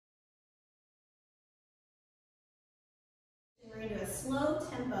slow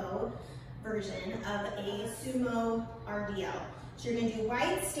tempo version of a sumo RDL. So you're gonna do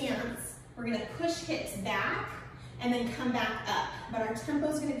wide stance, we're gonna push hips back and then come back up, but our tempo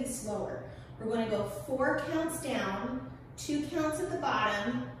is gonna be slower. We're gonna go 4 counts down, 2 counts at the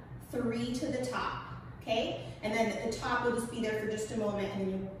bottom, 3 to the top, okay? And then the top will just be there for just a moment and then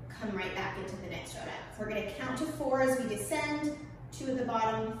you come right back into the next round up. So we're gonna count to 4 as we descend, 2 at the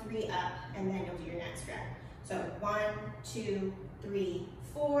bottom, 3 up, and then you'll do your next rep. So 1, 2, 3,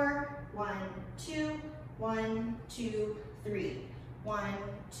 4, 1, 2, 1, 2, 3, 1,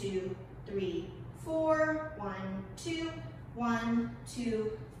 2, 3, 4, 1, 2, 1,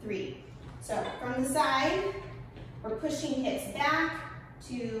 2, 3. So from the side, we're pushing hips back,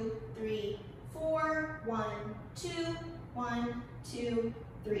 2, 3, 4, 1, 2, 1, 2,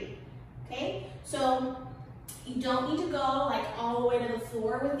 3. Okay, so you don't need to go like all the way to the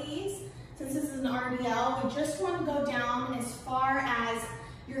floor with these. Since this is an RDL, we just want to go down as far as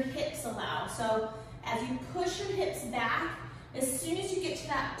your hips allow. So as you push your hips back, as soon as you get to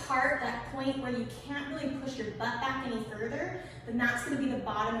that part, that point where you can't really push your butt back any further, then that's going to be the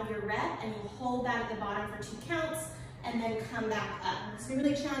bottom of your rep, and you'll hold that at the bottom for 2 counts, and then come back up. So you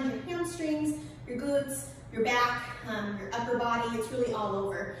really challenge your hamstrings, your glutes, your back, your upper body. It's really all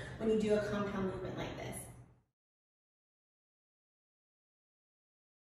over when you do a compound movement like this.